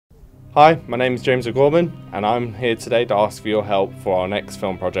Hi, my name is James O'Gorman and I'm here today to ask for your help for our next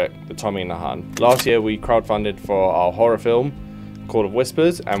film project, the Tommy The Hun. Last year we crowdfunded for our horror film, Call of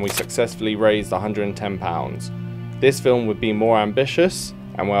Whispers, and we successfully raised £110. This film would be more ambitious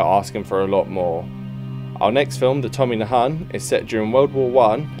and we're asking for a lot more. Our next film, the Tommy The Hun, is set during World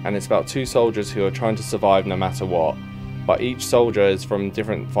War I and it's about two soldiers who are trying to survive no matter what. But each soldier is from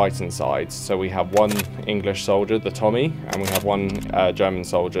different fighting sides, so we have one English soldier, the Tommy, and we have one German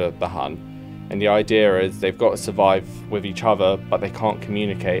soldier, the Hun. And the idea is they've got to survive with each other, but they can't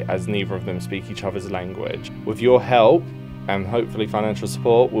communicate as neither of them speak each other's language. With your help, and hopefully financial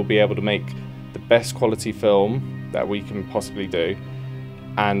support, we'll be able to make the best quality film that we can possibly do.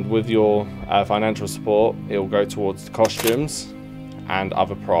 And with your financial support, it will go towards the costumes and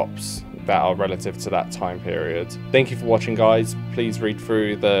other props that are relative to that time period. Thank you for watching, guys. Please read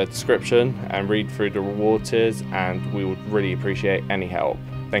through the description and read through the reward tiers, and we would really appreciate any help.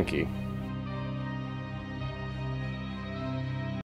 Thank you.